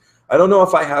keyboards. I don't know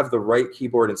if I have the right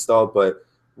keyboard installed, but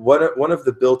one of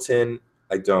the built-in,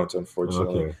 I don't,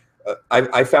 unfortunately.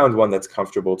 I found one that's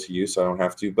comfortable to use, so I don't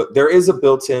have to. But there is a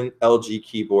built-in LG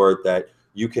keyboard that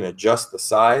you can adjust the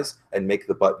size and make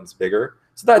the buttons bigger.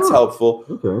 So that's helpful.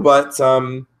 But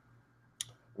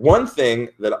one thing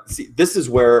this is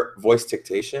where voice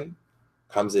dictation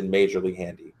comes in majorly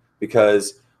handy,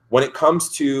 because when it comes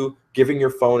to giving your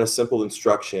phone a simple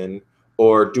instruction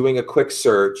or doing a quick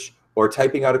search or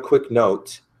typing out a quick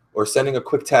note or sending a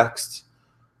quick text,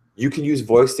 you can use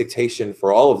voice dictation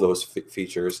for all of those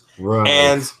features.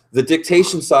 And the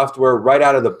dictation software right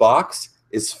out of the box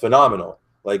is phenomenal.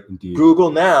 Like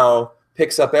Google Now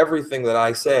picks up everything that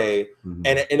I say, and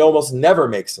it almost never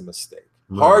makes a mistake.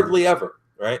 Hardly ever,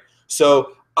 right?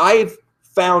 So I've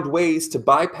found ways to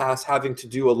bypass having to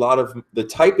do a lot of the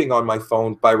typing on my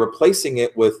phone by replacing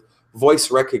it with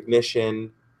voice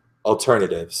recognition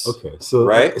alternatives.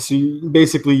 So so you're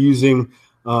basically using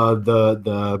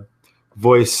the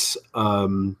voice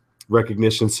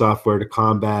recognition software to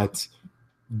combat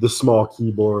the small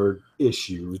keyboard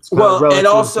issue. It's kind of and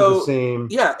also the same.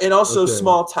 And also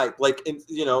small type, like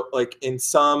in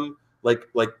some like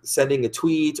sending a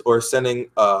tweet or sending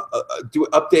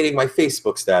updating my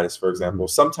Facebook status, for example.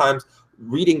 Sometimes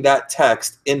reading that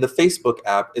text in the Facebook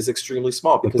app is extremely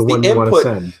small because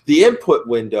the input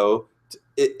window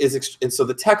is, and so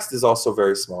the text is also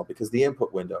very small because the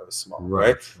input window is small,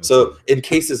 right? So in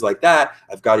cases like that,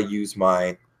 I've got to use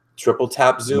my triple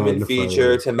tap zoom in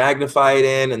feature to magnify it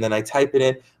in, and then I type it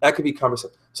in. That could be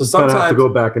cumbersome. So sometimes have to go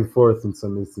back and forth in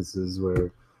some instances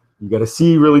where you got to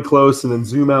see really close and then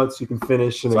zoom out so you can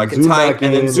finish, and so then I can type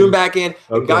and then zoom back in.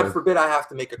 And God forbid I have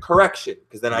to make a correction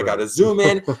because then I got to zoom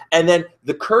in, and then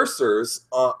the cursors,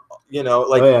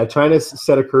 trying to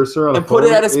set a cursor on and put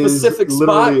it at a specific spot,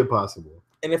 literally impossible.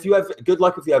 And if you have good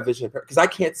luck, if you have vision impairment, because I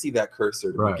can't see that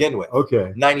cursor to begin with.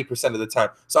 90% of the time,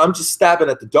 so I'm just stabbing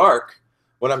at the dark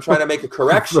when I'm trying to make a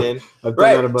correction. I've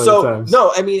done that a bunch of times.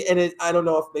 No, I mean, and I don't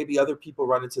know if maybe other people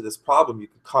run into this problem. You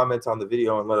can comment on the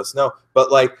video and let us know.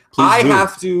 But like,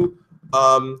 have to,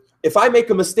 if I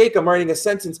make a mistake, I'm writing a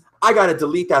sentence, I got to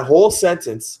delete that whole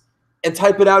sentence and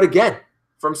type it out again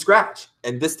from scratch,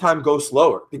 and this time go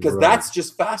slower because that's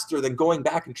just faster than going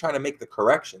back and trying to make the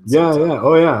corrections.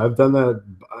 I've done that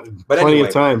plenty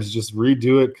of times. Just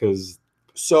redo it because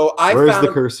where's the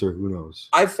cursor? Who knows?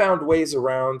 I've found ways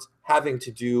around having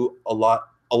to do a lot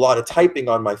of typing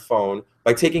on my phone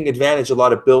by taking advantage of a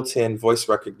lot of built-in voice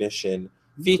recognition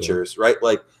features, right?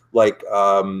 Like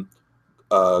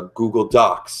Google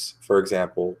Docs, for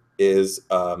example, is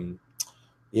a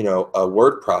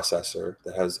word processor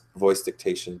that has voice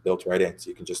dictation built right in, so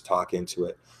you can just talk into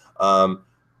it.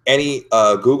 Any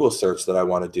Google search that I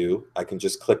want to do, I can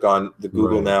just click on the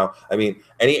Google Now. I mean,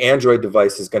 any Android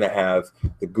device is going to have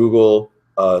the Google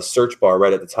search bar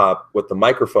right at the top with the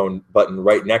microphone button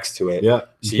right next to it.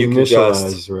 So you can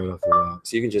just so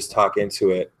you can just talk into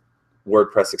it,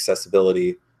 WordPress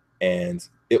accessibility, and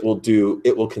it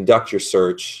will conduct your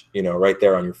search, right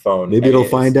there on your phone. Maybe it'll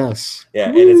find us. Yeah,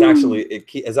 and it's actually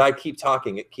as I keep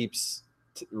talking, it keeps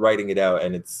writing it out,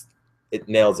 and it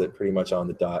nails it pretty much on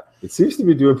the dot. It seems to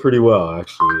be doing pretty well,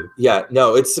 actually. Yeah,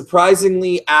 no, it's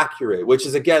surprisingly accurate, which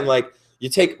is again like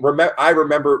I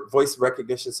remember voice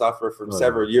recognition software from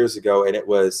several years ago, and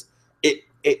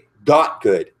it got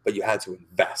good, but you had to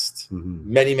invest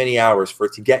many hours for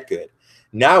it to get good.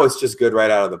 Now it's just good right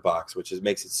out of the box, which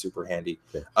makes it super handy.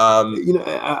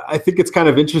 I think it's kind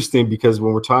of interesting because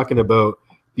when we're talking about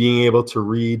being able to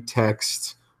read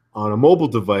text on a mobile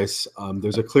device,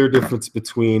 there's a clear difference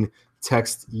between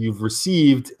text you've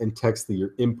received and text that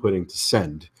you're inputting to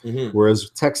send.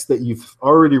 Whereas text that you've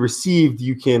already received,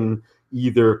 you can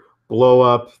either blow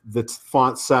up the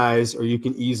font size, or you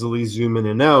can easily zoom in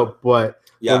and out. But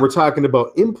when we're talking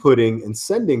about inputting and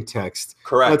sending text,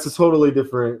 correct, that's a totally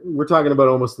different. We're talking about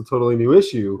almost a totally new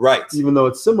issue, right? Even though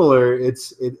it's similar,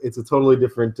 it's a totally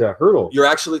different hurdle. You're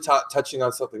actually touching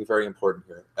on something very important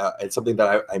here, and something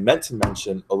that I meant to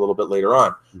mention a little bit later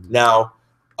on. Mm-hmm. Now,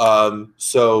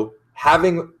 so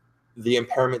having the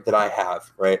impairment that I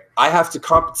have, right? I have to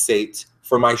compensate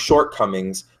for my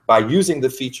shortcomings by using the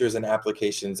features and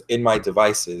applications in my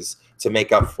devices to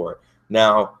make up for it.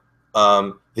 Now,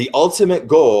 the ultimate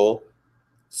goal,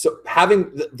 so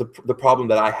having the problem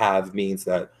that I have means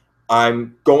that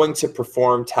I'm going to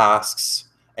perform tasks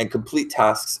and complete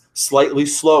tasks slightly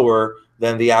slower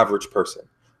than the average person.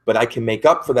 But I can make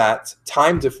up for that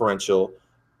time differential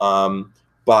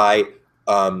by,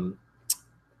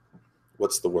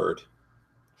 what's the word?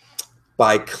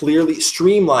 By clearly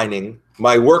streamlining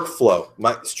my workflow,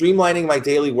 streamlining my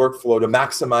daily workflow to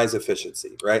maximize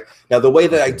efficiency, right? Now, the way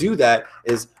that I do that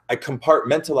is I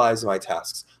compartmentalize my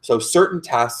tasks. So certain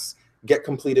tasks get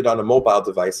completed on a mobile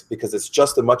device because it's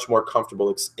just a much more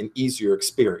comfortable and easier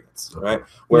experience, right?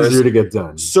 Whereas easier to get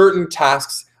done. Certain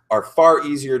tasks are far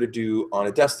easier to do on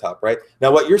a desktop, right?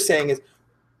 Now, what you're saying is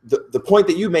the point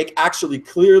that you make actually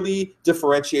clearly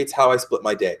differentiates how I split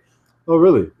my day. Oh,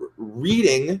 really?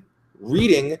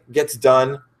 Reading gets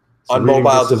done on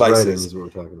mobile devices. Is what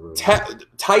we're talking about.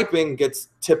 Typing gets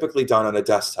typically done on a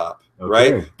desktop,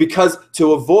 right? Because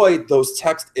to avoid those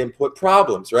text input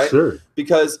problems, right? Sure.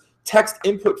 Because text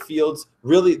input fields,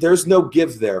 really, there's no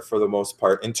give there for the most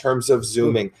part in terms of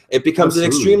zooming. It becomes an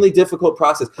extremely difficult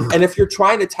process. And if you're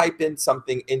trying to type in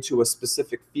something into a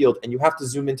specific field and you have to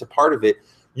zoom into part of it,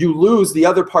 you lose the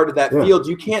other part of that field.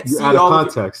 You can't see out of all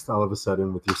context all of a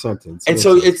sudden with your sentence. And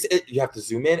so you have to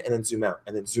zoom in and then zoom out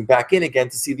and then zoom back in again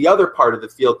to see the other part of the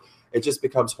field. It just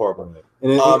becomes horrible.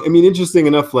 And I mean, interesting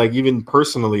enough, like even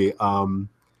personally,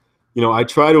 I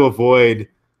try to avoid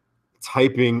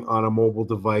typing on a mobile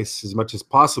device as much as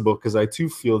possible because I too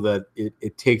feel that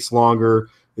it takes longer.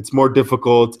 It's more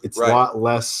difficult. It's a lot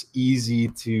less easy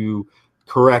to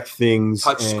correct things.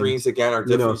 Touch screens again are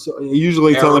different. So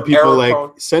usually telling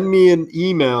people send me an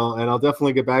email and I'll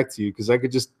definitely get back to you because I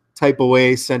could just type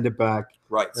away, send it back.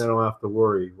 Right. And I don't have to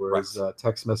worry. Whereas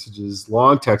text messages,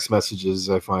 long text messages,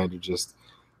 I find are just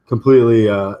completely,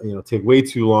 take way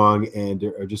too long and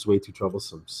are just way too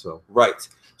troublesome. So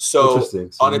So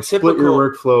interesting. So on a typical split your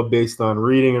workflow based on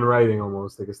reading and writing,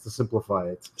 almost, I guess, to simplify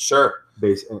it. Sure.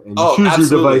 And you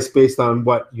choose your device based on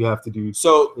what you have to do.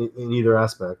 So in either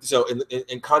aspect. So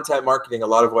in content marketing, a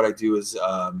lot of what I do is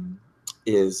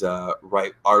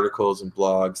write articles and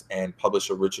blogs and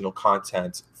publish original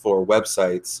content for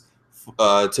websites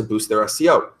to boost their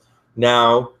SEO.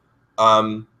 Now,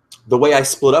 the way I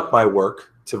split up my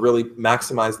work to really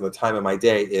maximize the time of my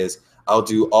day is I'll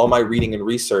do all my reading and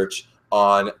research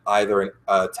on either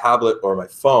a tablet or my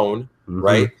phone,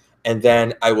 right? And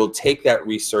then I will take that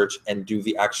research and do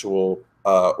the actual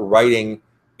writing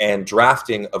and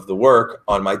drafting of the work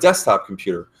on my desktop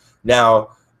computer. Now,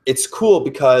 it's cool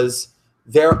because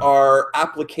there are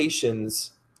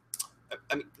applications.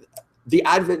 I mean,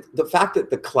 the fact that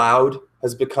the cloud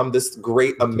has become this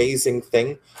great, amazing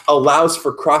thing allows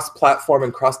for cross-platform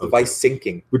and cross-device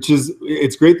syncing.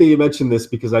 It's great that you mentioned this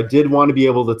because I did want to be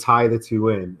able to tie the two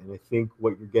in. And I think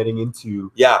what you're getting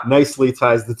into nicely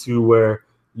ties the two where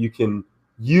you can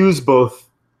use both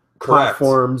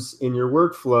platforms in your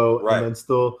workflow and then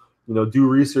still, do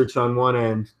research on one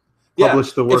end,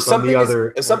 publish the work on the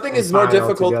other. If something is more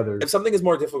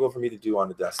difficult for me to do on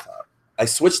the desktop, I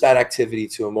switch that activity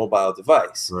to a mobile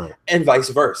device, and vice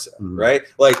versa, right?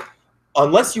 Like,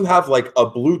 unless you have like a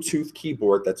Bluetooth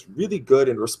keyboard that's really good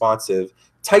and responsive,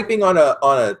 typing on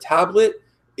a tablet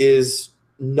is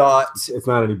not. It's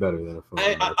not any better than a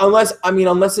phone.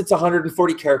 Unless it's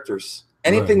 140 characters.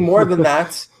 Anything more than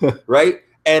that, right?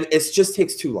 And it just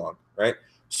takes too long, right?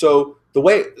 So the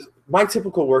way my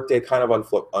typical workday kind of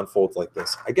unfolds like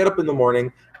this: I get up in the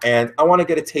morning and I want to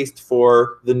get a taste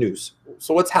for the news.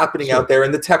 So what's happening out there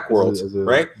in the tech world,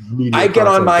 right? I get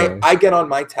on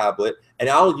my tablet and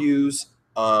I'll use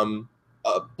a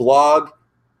blog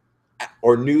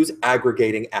or news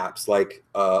aggregating apps like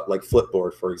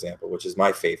Flipboard, for example, which is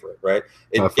my favorite, right?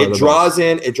 It draws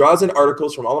in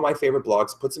articles from all of my favorite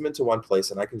blogs, puts them into one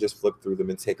place, and I can just flip through them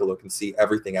and take a look and see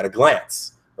everything at a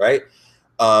glance, right?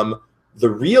 The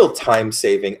real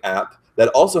time-saving app that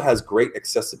also has great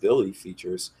accessibility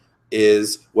features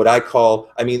is what I call,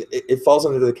 it falls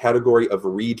under the category of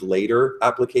read later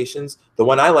applications. The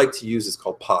one I like to use is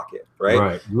called Pocket,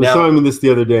 right? You were showing me this the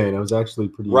other day, and I was actually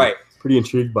pretty pretty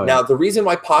intrigued by Now, it. the reason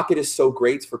why Pocket is so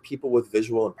great for people with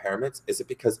visual impairments is it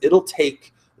because it'll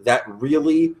take that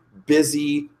really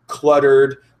busy,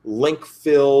 cluttered,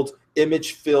 link-filled,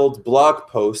 image-filled blog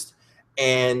post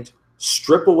and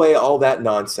strip away all that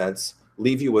nonsense,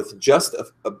 leave you with just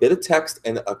a bit of text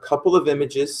and a couple of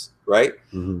images, right?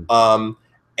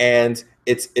 And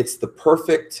it's the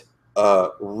perfect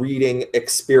reading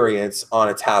experience on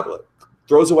a tablet.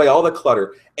 Throws away all the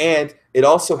clutter, and it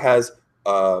also has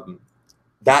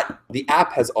the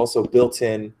app has also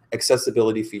built-in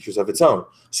accessibility features of its own.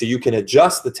 So you can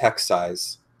adjust the text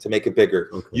size to make it bigger.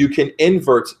 Okay. You can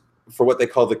invert for what they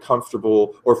call the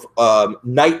comfortable or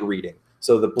night reading.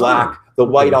 So the black, the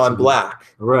white on black,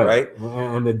 right?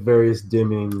 And the various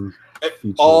dimming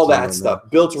features, all that stuff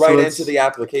built right into the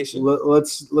application.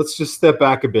 Let's just step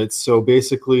back a bit. So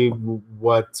basically,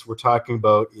 what we're talking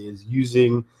about is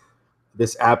using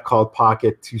this app called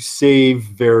Pocket to save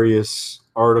various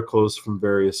articles from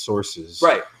various sources.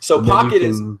 Right. So Pocket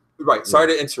is right.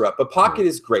 Sorry to interrupt, but Pocket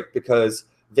is great because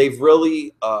they've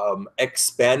really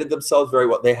expanded themselves very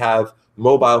well. They have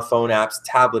mobile phone apps,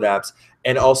 tablet apps,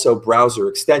 and also browser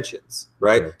extensions,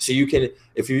 right? Okay. So you can,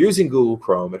 if you're using Google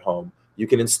Chrome at home, you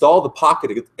can install the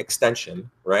Pocket extension,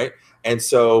 right? And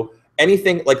so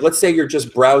anything, like let's say you're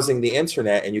just browsing the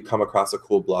internet and you come across a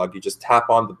cool blog, you just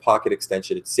tap on the Pocket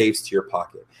extension, it saves to your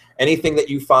Pocket. Anything that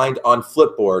you find on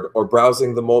Flipboard or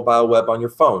browsing the mobile web on your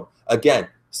phone, again,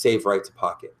 save right to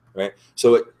Pocket, right?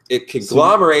 So it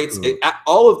conglomerates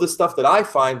all of the stuff that I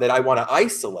find that I want to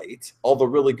isolate, all the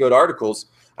really good articles,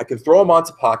 I can throw them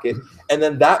onto Pocket, and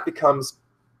then that becomes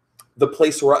the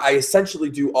place where I essentially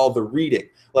do all the reading.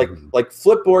 Like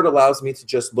Flipboard allows me to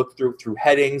just look through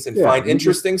headings and find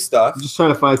interesting stuff. You're just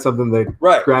trying to find something that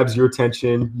grabs your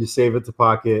attention. You save it to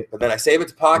Pocket. And then I save it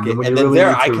to Pocket, and then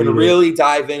there I can really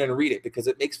dive in and read it because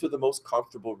it makes for the most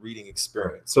comfortable reading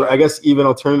experience. So I guess even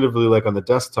alternatively, like on the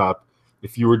desktop,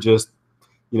 if you were just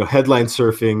headline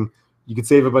surfing, you could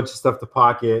save a bunch of stuff to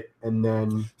Pocket, and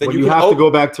then when you have to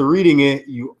go back to reading it,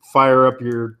 you fire up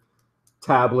your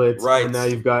tablet, and now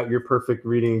you've got your perfect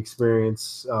reading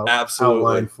experience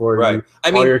outlined for you.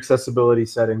 I mean, all your accessibility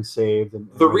settings saved. And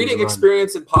the reading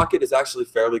experience in Pocket is actually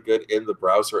fairly good in the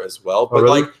browser as well. But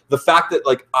like the fact that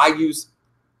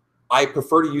I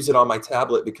prefer to use it on my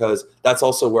tablet because that's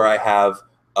also where I have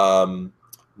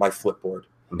my Flipboard.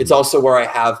 It's also where I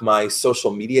have my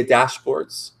social media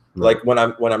dashboards. Like when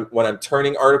I'm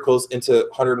turning articles into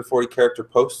 140 character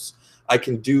posts, I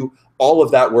can do all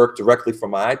of that work directly from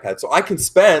my iPad. So I can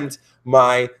spend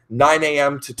my 9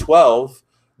 a.m. to 12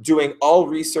 doing all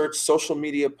research, social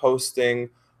media posting,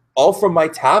 all from my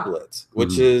tablet,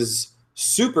 which is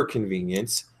super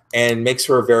convenient and makes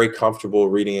for a very comfortable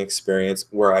reading experience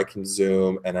where I can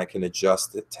zoom and I can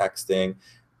adjust the texting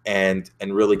and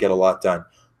really get a lot done.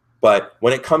 But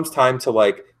when it comes time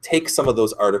to take some of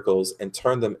those articles and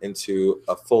turn them into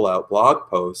a full-out blog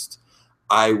post,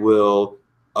 I will,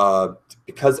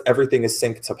 because everything is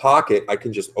synced to Pocket, I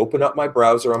can just open up my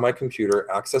browser on my computer,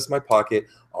 access my Pocket,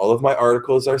 all of my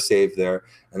articles are saved there,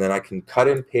 and then I can cut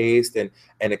and paste and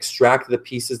extract the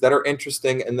pieces that are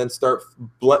interesting and then start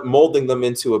molding them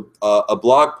into a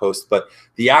blog post. But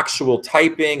the actual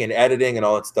typing and editing and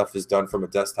all that stuff is done from a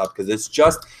desktop because it's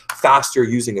just faster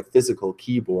using a physical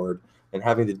keyboard and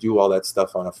having to do all that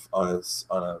stuff on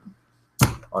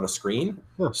a screen.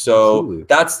 So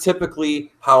that's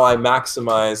typically how I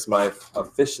maximize my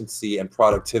efficiency and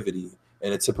productivity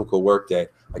in a typical workday.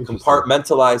 I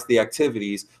compartmentalize the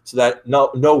activities so that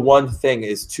no one thing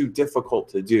is too difficult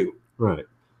to do. Right.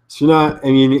 So you're not, I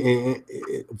mean,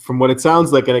 from what it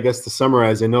sounds like, and I guess to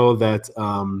summarize, I know that,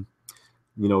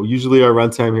 usually our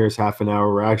runtime here is half an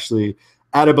hour. We're actually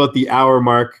at about the hour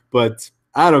mark, but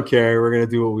I don't care. We're going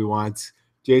to do what we want.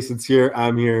 Jason's here.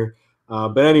 I'm here.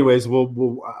 But anyways,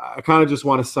 I kind of just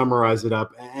want to summarize it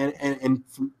up, and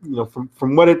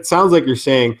from what it sounds like you're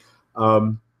saying,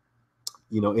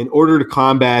 in order to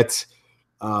combat,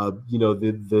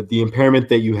 the impairment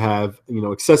that you have,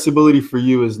 accessibility for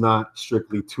you is not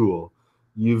strictly tool.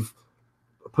 You've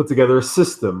put together a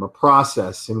system, a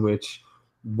process in which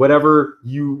whatever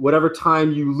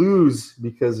time you lose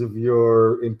because of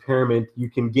your impairment, you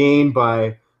can gain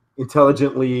by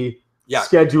intelligently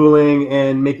scheduling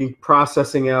and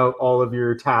processing out all of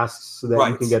your tasks so that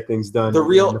you can get things done. The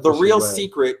real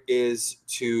secret is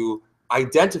to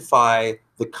identify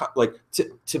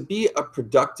to be a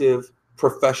productive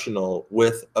professional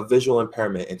with a visual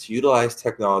impairment and to utilize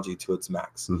technology to its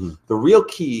max. The real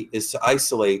key is to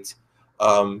isolate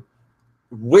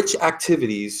which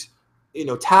activities,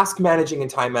 task managing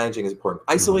and time managing is important.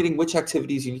 Isolating which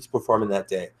activities you need to perform in that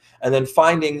day, and then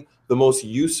finding the most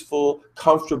useful,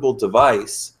 comfortable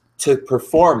device to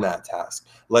perform that task.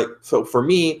 Like, so for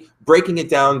me, breaking it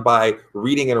down by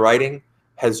reading and writing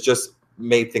has just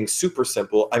made things super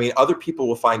simple. I mean, other people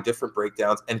will find different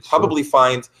breakdowns and probably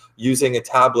find using a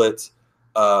tablet,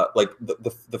 like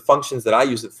the functions that I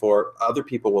use it for, other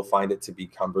people will find it to be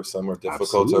cumbersome or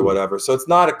difficult or whatever. So it's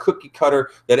not a cookie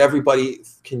cutter that everybody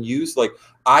can use. Like,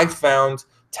 I found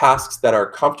tasks that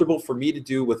are comfortable for me to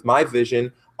do with my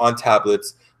vision on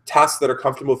tablets, tasks that are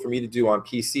comfortable for me to do on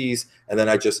PCs, and then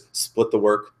I just split the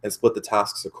work and split the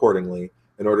tasks accordingly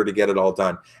in order to get it all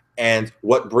done. And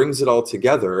what brings it all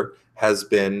together has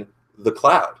been the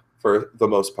cloud for the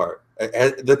most part.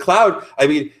 The cloud, I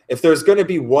mean, if there's going to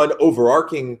be one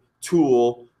overarching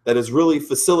tool that has really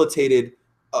facilitated,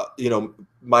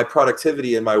 my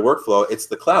productivity and my workflow, it's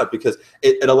the cloud, because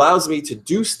it allows me to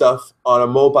do stuff on a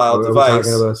mobile device. Are we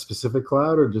talking about a specific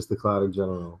cloud or just the cloud in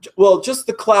general? Well, just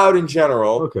the cloud in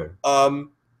general. Okay.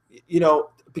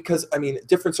 Because I mean,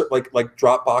 different like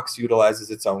Dropbox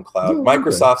utilizes its own cloud. Yeah,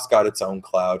 Microsoft's got its own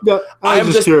cloud. Yeah, I'm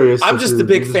just curious. I'm just a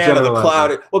big fan of the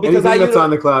cloud. Well, because anything that's on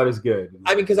the cloud is good.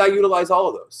 I mean, because I utilize all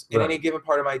of those in any given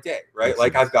part of my day, right? Makes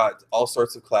like sense. I've got all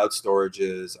sorts of cloud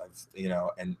storages.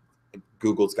 And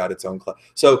Google's got its own cloud.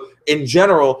 So in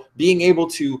general, being able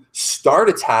to start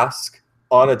a task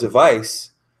on a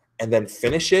device and then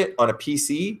finish it on a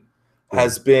PC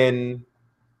has been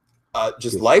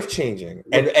just life-changing,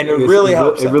 and it really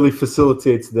helps. It really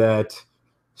facilitates that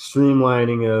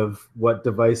streamlining of what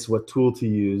device, what tool to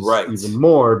use, even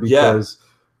more, because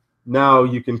now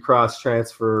you can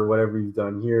cross-transfer whatever you've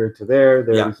done here to there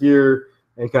to here,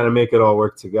 and kind of make it all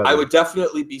work together. I would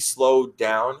definitely be slowed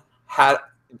down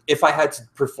if I had to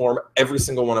perform every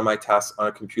single one of my tasks on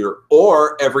a computer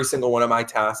or every single one of my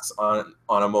tasks on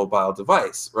a mobile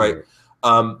device, right?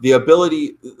 The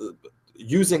ability.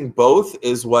 Using both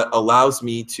is what allows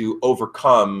me to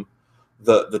overcome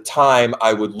the time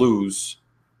I would lose,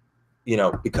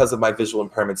 because of my visual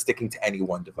impairment, sticking to any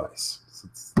one device.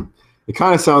 It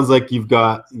kind of sounds like you've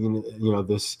got,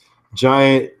 this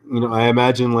giant, I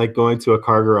imagine like going to a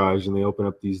car garage and they open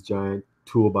up these giant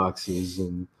toolboxes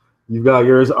and you've got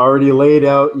yours already laid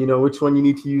out, which one you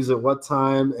need to use at what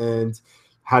time and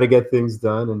how to get things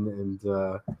done. And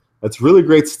that's really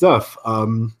great stuff.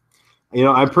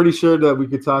 I'm pretty sure that we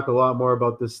could talk a lot more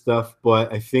about this stuff,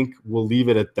 but I think we'll leave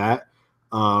it at that.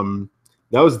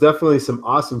 That was definitely some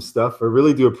awesome stuff. I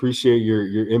really do appreciate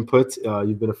your input.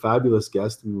 You've been a fabulous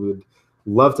guest. We would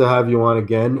love to have you on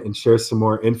again and share some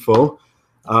more info.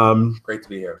 Great to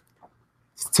be here.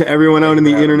 To everyone out in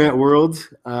the internet world,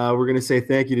 we're going to say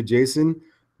thank you to Jason.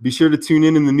 Be sure to tune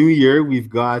in the new year. We've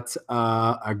got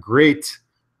a great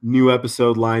new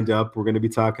episode lined up. We're going to be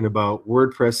talking about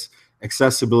WordPress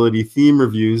accessibility theme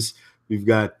reviews. We've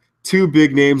got 2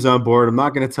 big names on board. I'm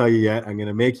not going to tell you yet. I'm going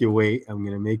to make you wait. I'm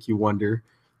going to make you wonder.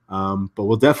 But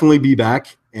we'll definitely be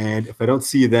back. And if I don't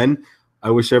see you then, I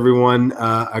wish everyone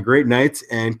a great night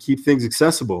and keep things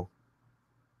accessible.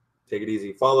 Take it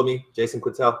easy. Follow me, Jason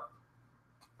Quintel.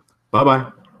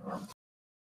 Bye-bye.